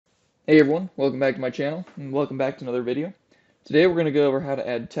Hey everyone, welcome back to my channel, and welcome back to another video. Today we're going to go over how to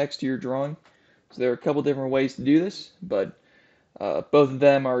add text to your drawing. So there are a couple different ways to do this, but both of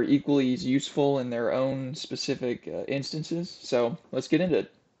them are equally as useful in their own specific instances, so let's get into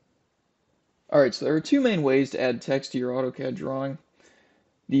it. Alright, so there are two main ways to add text to your AutoCAD drawing.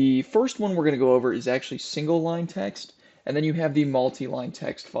 The first one we're going to go over is actually single line text, and then you have the multi-line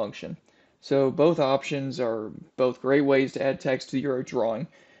text function. So both options are both great ways to add text to your drawing,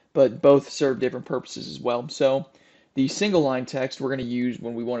 but both serve different purposes as well. So the single line text we're going to use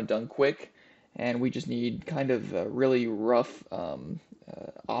when we want it done quick, and we just need kind of a really rough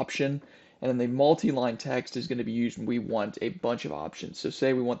option. And then the multi-line text is going to be used when we want a bunch of options. So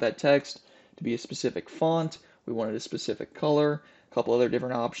say we want that text to be a specific font, we wanted a specific color, a couple other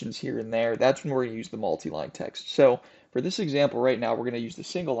different options here and there. That's when we're going to use the multi-line text. So for this example right now, we're going to use the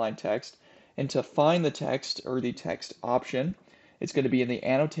single line text. And to find the text or the text option, it's going to be in the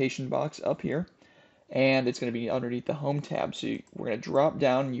annotation box up here, and it's going to be underneath the home tab. So we're going to drop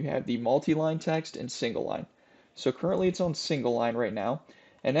down and you have the multi-line text and single line. So currently it's on single line right now.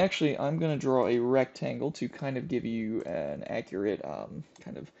 And actually I'm going to draw a rectangle to kind of give you an accurate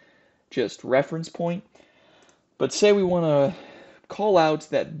kind of just reference point. But say we want to call out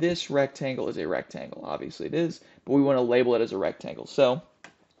that this rectangle is a rectangle. Obviously it is, but we want to label it as a rectangle. So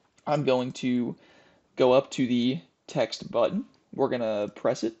I'm going to go up to the text button. We're going to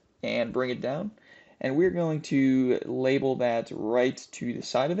press it and bring it down. And we're going to label that right to the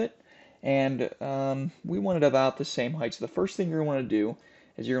side of it. And we want it about the same height. So the first thing you're going to want to do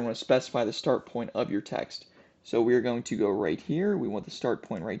is you're going to want to specify the start point of your text. So we're going to go right here. We want the start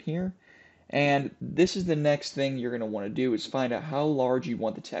point right here. And this is the next thing you're going to want to do is find out how large you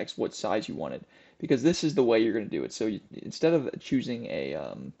want the text, what size you want it. Because this is the way you're going to do it. So instead of choosing a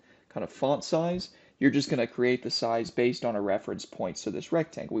kind of font size, you're just going to create the size based on a reference point. So this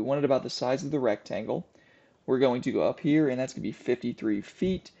rectangle, we want it about the size of the rectangle. We're going to go up here, and that's going to be 53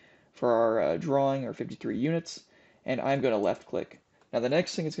 feet for our drawing, or 53 units. And I'm going to left click. Now the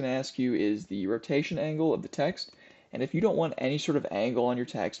next thing it's going to ask you is the rotation angle of the text. And if you don't want any sort of angle on your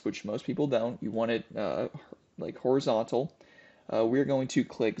text, which most people don't, you want it like horizontal, we're going to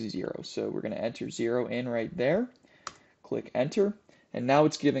click 0. So we're going to enter 0 in right there, click enter, and now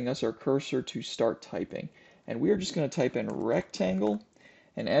it's giving us our cursor to start typing. And we are just going to type in rectangle,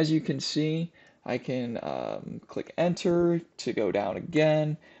 and as you can see, I can click enter to go down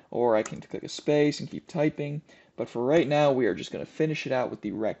again, or I can click a space and keep typing. But for right now, we are just going to finish it out with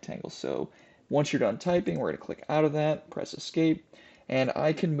the rectangle. So once you're done typing, we're going to click out of that, press escape, and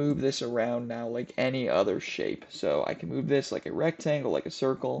I can move this around now like any other shape. So I can move this like a rectangle, like a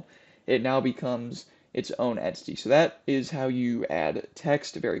circle. It now becomes its own entity. So that is how you add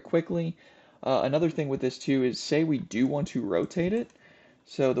text very quickly. Another thing with this too is say we do want to rotate it.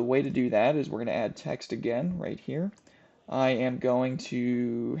 So the way to do that is we're going to add text again right here. I am going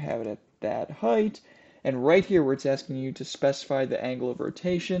to have it at that height. And right here where it's asking you to specify the angle of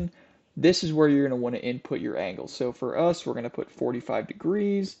rotation, this is where you're going to want to input your angle. So for us, we're going to put 45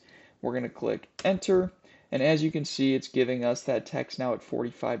 degrees. We're going to click enter. And as you can see, it's giving us that text now at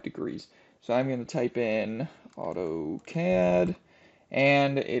 45 degrees. So I'm going to type in AutoCAD,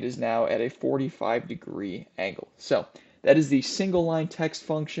 and it is now at a 45-degree angle. So that is the single line text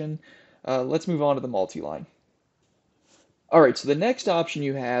function. Let's move on to the multi-line. Alright, so the next option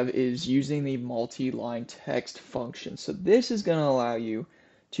you have is using the multi-line text function. So this is going to allow you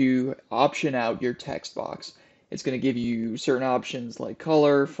to option out your text box. It's going to give you certain options like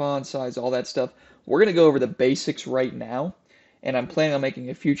color, font size, all that stuff. We're going to go over the basics right now, and I'm planning on making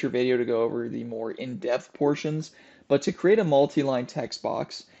a future video to go over the more in-depth portions. But to create a multi-line text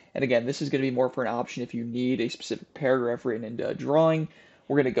box, and again, this is going to be more for an option if you need a specific paragraph written into a drawing,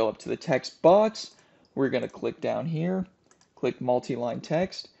 we're going to go up to the text box, we're going to click down here, click multi-line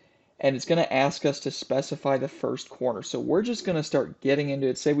text, and it's going to ask us to specify the first corner. So we're just going to start getting into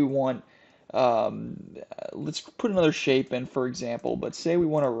it. Say we want, let's put another shape in, for example, but say we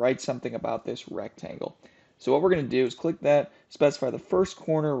want to write something about this rectangle. So what we're going to do is click that, specify the first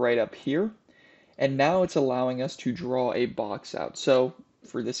corner right up here, and now it's allowing us to draw a box out. So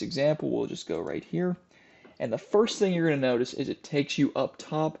for this example, we'll just go right here, and the first thing you're going to notice is it takes you up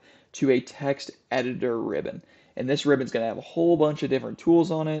top to a text editor ribbon. And this ribbon is going to have a whole bunch of different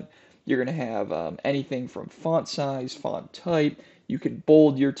tools on it. You're going to have anything from font size, font type, you can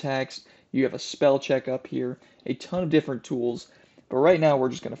bold your text, you have a spell check up here, a ton of different tools. But right now we're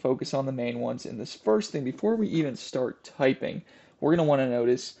just going to focus on the main ones. And this first thing, before we even start typing, we're going to want to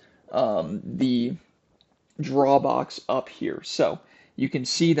notice the draw box up here. So you can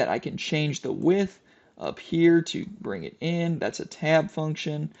see that I can change the width up here to bring it in. That's a tab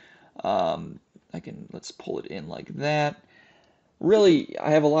function. Let's pull it in like that. Really,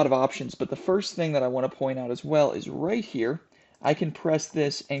 I have a lot of options, but the first thing that I want to point out as well is right here, I can press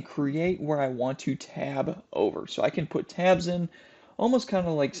this and create where I want to tab over. So I can put tabs in, almost kind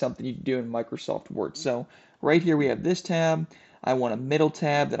of like something you do in Microsoft Word. So right here we have this tab. I want a middle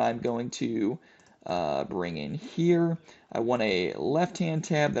tab that I'm going to bring in here. I want a left-hand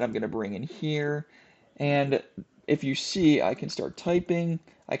tab that I'm going to bring in here. And if you see, I can start typing,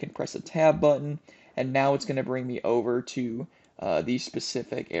 I can press a tab button, and now it's going to bring me over to these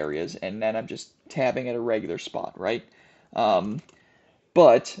specific areas, and then I'm just tabbing at a regular spot, right? Um,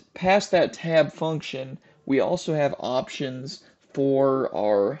 but past that tab function, we also have options for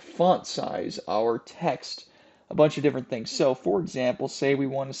our font size, our text, a bunch of different things. So, for example, say we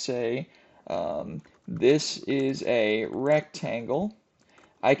want to say this is a rectangle.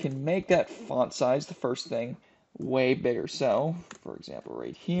 I can make that font size, the first thing, way bigger. So, for example,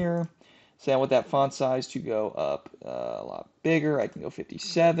 right here, say I want that font size to go up a lot bigger. I can go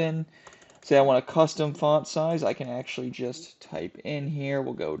 57. Say I want a custom font size. I can actually just type in here.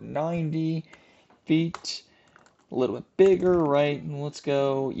 We'll go 90 feet, a little bit bigger, right? And let's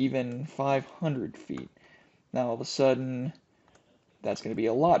go even 500 feet. Now, all of a sudden, that's going to be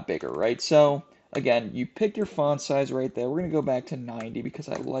a lot bigger, right? So, again, you pick your font size right there. We're going to go back to 90 because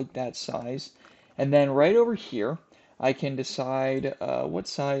I like that size. And then right over here, I can decide what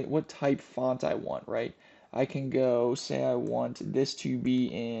type font I want, right? I can go, say I want this to be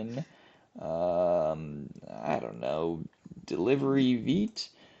in, I don't know, delivery Vite.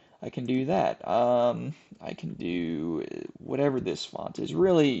 I can do that. I can do whatever this font is.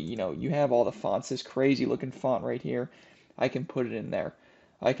 Really, you have all the fonts, this crazy looking font right here. I can put it in there.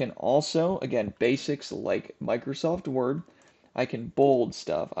 I can also, again, basics like Microsoft Word. I can bold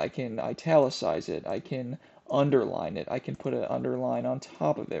stuff. I can italicize it. I can underline it. I can put an underline on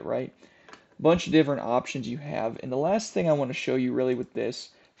top of it, right? Bunch of different options you have. And the last thing I want to show you really with this,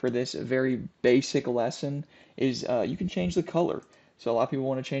 for this very basic lesson, is you can change the color. So a lot of people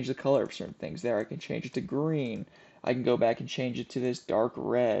want to change the color of certain things there. I can change it to green. I can go back and change it to this dark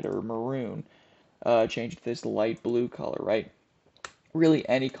red or maroon. Change it to this light blue color, right? Really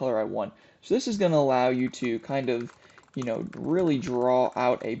any color I want. So this is going to allow you to kind of, really draw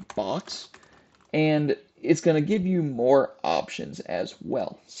out a box, and it's going to give you more options as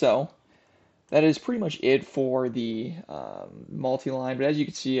well. So that is pretty much it for the multi-line, but as you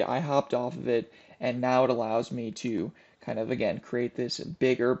can see, I hopped off of it, and now it allows me to kind of, again, create this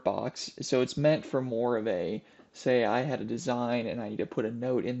bigger box. So it's meant for more of a, say I had a design and I need to put a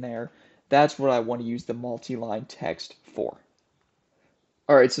note in there. That's what I want to use the multi-line text for.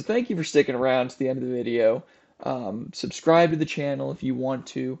 Alright, so thank you for sticking around to the end of the video. Subscribe to the channel if you want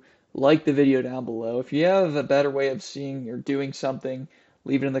to. Like the video down below. If you have a better way of seeing or doing something,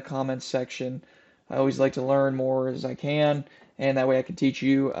 leave it in the comments section. I always like to learn more as I can, and that way I can teach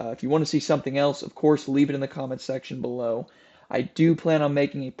you. If you want to see something else, of course, leave it in the comments section below. I do plan on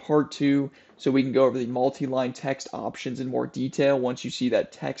making a part 2 so we can go over the multi-line text options in more detail once you see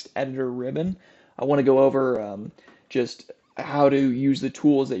that text editor ribbon. I want to go over just how to use the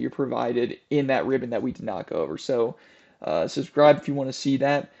tools that you're provided in that ribbon that we did not go over. So subscribe if you want to see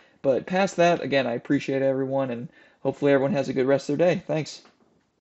that. But past that, again, I appreciate everyone, and hopefully everyone has a good rest of their day. Thanks.